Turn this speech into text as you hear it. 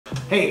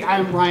Hey,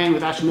 I'm Ryan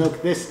with Ash &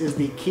 Oak. This is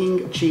the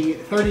KingChii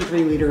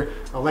 33 liter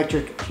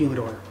electric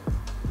humidor.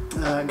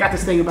 Got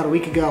this thing about a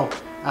week ago,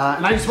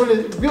 and I just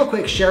wanted to real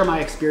quick share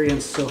my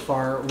experience so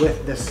far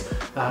with this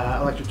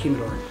electric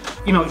humidor.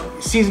 You know,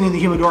 seasoning the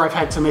humidor I've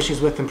had some issues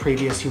with in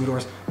previous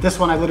humidors. This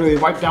one I literally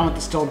wiped down with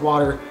distilled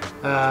water.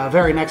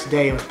 Very next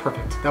day it was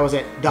perfect. That was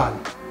it,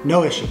 done.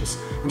 No issues.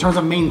 In terms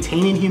of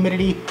maintaining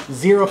humidity,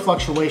 zero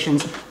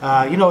fluctuations.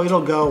 You know,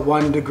 it'll go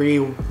 1 degree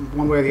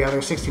one way or the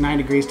other, 69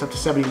 degrees to up to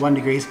 71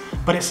 degrees,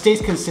 but it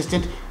stays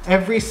consistent.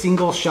 Every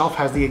single shelf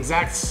has the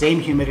exact same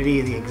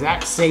humidity, the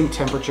exact same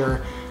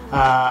temperature.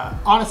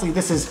 Honestly,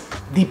 this is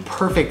the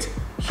perfect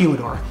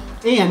humidor.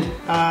 And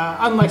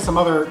unlike some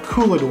other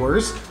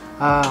cooladors,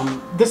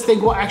 this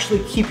thing will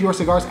actually keep your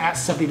cigars at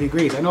 70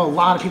 degrees. I know a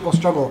lot of people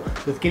struggle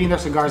with getting their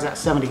cigars at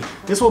 70.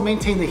 This will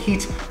maintain the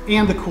heat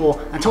and the cool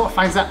until it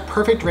finds that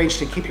perfect range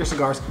to keep your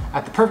cigars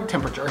at the perfect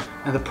temperature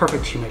and the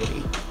perfect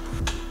humidity.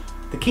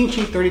 The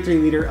KingChii 33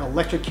 liter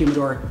electric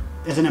humidor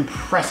is an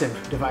impressive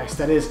device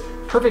that is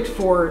perfect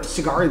for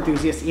cigar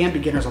enthusiasts and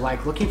beginners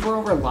alike looking for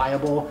a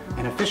reliable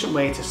and efficient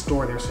way to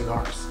store their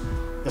cigars.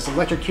 This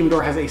electric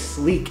humidor has a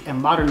sleek and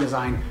modern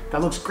design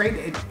that looks great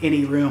in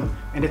any room,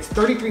 and its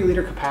 33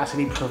 liter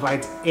capacity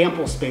provides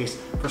ample space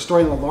for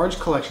storing a large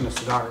collection of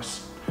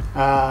cigars.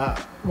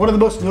 One of the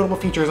most notable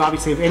features,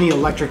 obviously, of any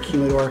electric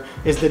humidor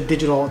is the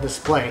digital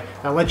display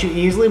that lets you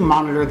easily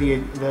monitor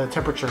the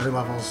temperature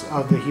levels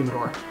of the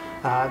humidor.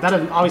 That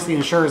obviously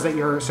ensures that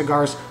your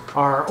cigars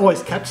are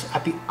always kept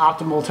at the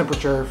optimal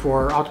temperature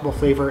for optimal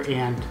flavor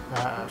and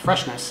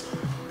freshness.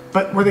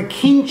 But where the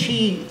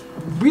KingChii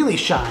really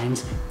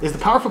shines is the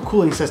powerful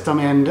cooling system,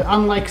 and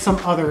unlike some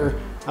other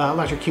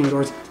electric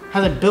humidors,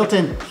 has a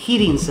built-in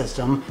heating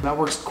system that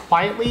works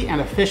quietly and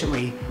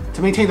efficiently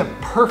to maintain the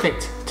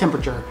perfect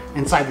temperature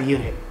inside the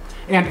unit.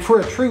 And for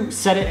a true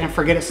set it and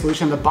forget it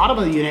solution, the bottom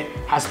of the unit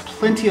has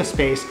plenty of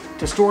space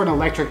to store an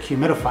electric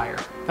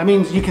humidifier. That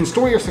means you can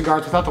store your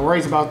cigars without the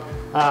worries about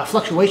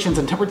fluctuations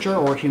in temperature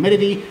or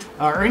humidity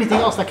or anything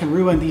else that can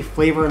ruin the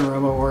flavor and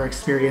aroma or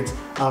experience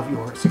of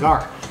your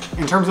cigar.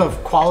 In terms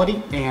of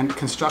quality and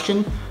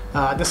construction,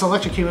 this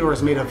electric humidor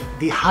is made of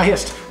the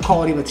highest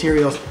quality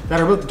materials that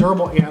are both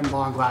durable and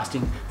long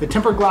lasting. The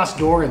tempered glass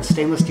door and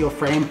stainless steel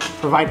frame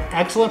provide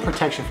excellent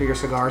protection for your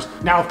cigars.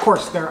 Now, of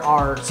course, there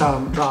are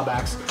some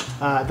drawbacks.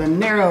 The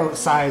narrow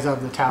size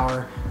of the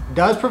tower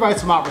does provide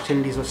some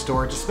opportunities with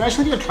storage,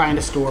 especially if you're trying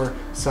to store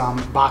some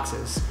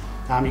boxes.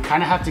 You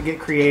kind of have to get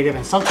creative,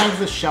 and sometimes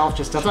the shelf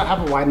just doesn't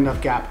have a wide enough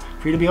gap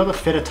for you to be able to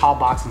fit a tall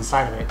box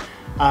inside of it.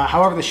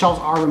 However, the shelves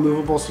are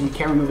removable, so you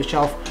can remove a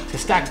shelf to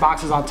stack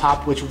boxes on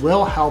top, which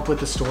will help with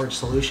the storage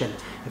solution.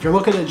 If you're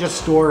looking to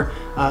just store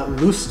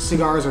loose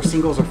cigars or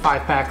singles or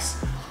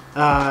 5-packs,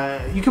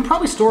 you can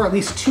probably store at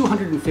least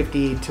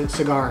 250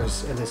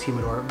 cigars in this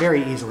humidor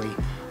very easily.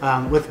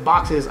 With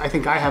boxes, I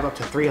think I have up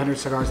to 300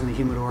 cigars in the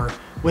humidor,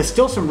 with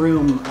still some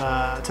room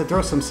to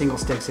throw some single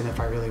sticks in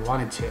if I really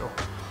wanted to.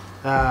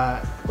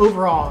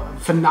 Overall,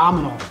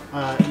 phenomenal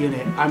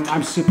unit.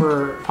 I'm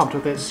super pumped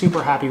with it,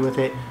 super happy with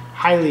it.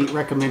 Highly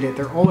recommend it.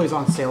 They're always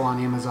on sale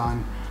on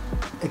Amazon.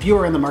 If you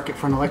are in the market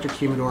for an electric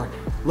humidor,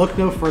 look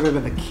no further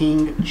than the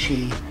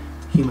KingChii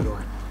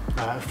humidor.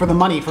 For the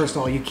money, first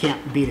of all, you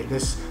can't beat it.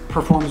 This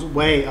performs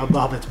way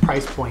above its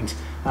price point.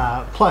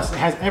 Plus, it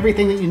has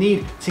everything that you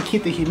need to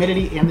keep the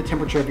humidity and the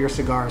temperature of your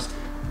cigars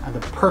at the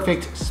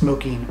perfect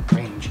smoking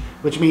range,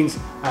 which means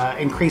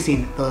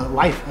increasing the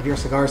life of your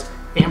cigars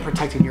and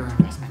protecting your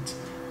investment.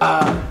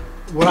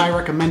 Would I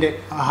recommend it?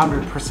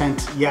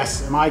 100%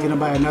 yes. Am I gonna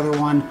buy another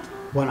one?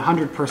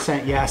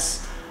 100%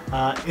 yes.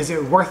 Is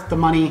it worth the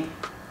money?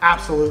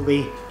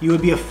 Absolutely. You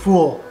would be a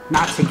fool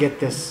not to get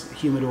this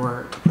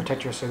humidor to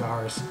protect your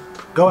cigars.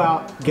 Go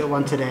out, get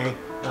one today.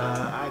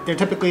 They're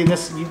typically,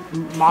 this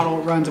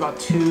model runs about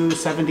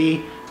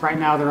 $270. Right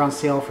now they're on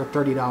sale for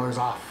 $30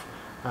 off.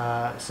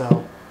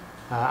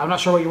 I'm not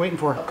sure what you're waiting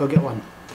for. Go get one.